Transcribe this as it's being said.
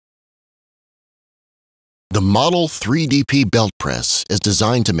The Model 3DP belt press is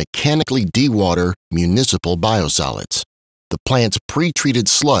designed to mechanically dewater municipal biosolids. The plant's pre-treated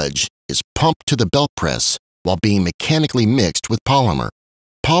sludge is pumped to the belt press while being mechanically mixed with polymer.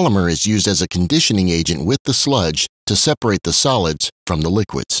 Polymer is used as a conditioning agent with the sludge to separate the solids from the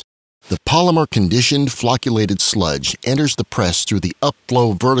liquids. The polymer-conditioned flocculated sludge enters the press through the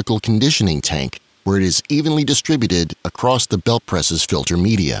upflow vertical conditioning tank, where it is evenly distributed across the belt press's filter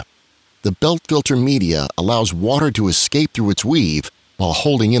media. The belt filter media allows water to escape through its weave while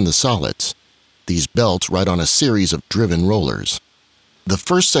holding in the solids. These belts ride on a series of driven rollers. The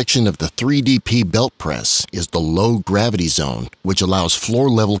first section of the 3DP belt press is the low gravity zone, which allows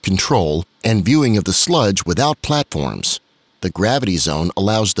floor-level control and viewing of the sludge without platforms. The gravity zone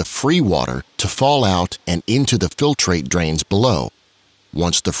allows the free water to fall out and into the filtrate drains below.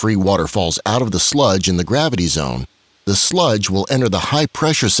 Once the free water falls out of the sludge in the gravity zone, the sludge will enter the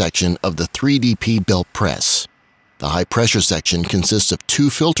high-pressure section of the 3DP belt press. The high-pressure section consists of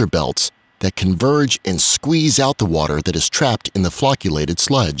two filter belts that converge and squeeze out the water that is trapped in the flocculated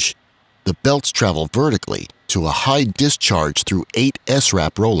sludge. The belts travel vertically to a high discharge through 8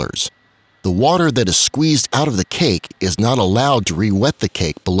 SRAP rollers. The water that is squeezed out of the cake is not allowed to re-wet the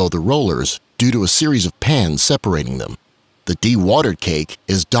cake below the rollers due to a series of pans separating them. The dewatered cake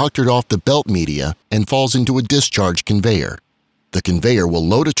is doctored off the belt media and falls into a discharge conveyor. The conveyor will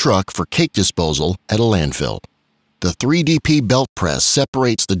load a truck for cake disposal at a landfill. The 3DP belt press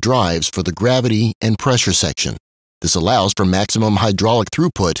separates the drives for the gravity and pressure section. This allows for maximum hydraulic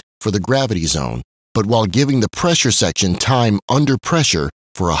throughput for the gravity zone, but while giving the pressure section time under pressure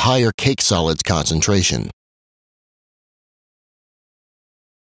for a higher cake solids concentration.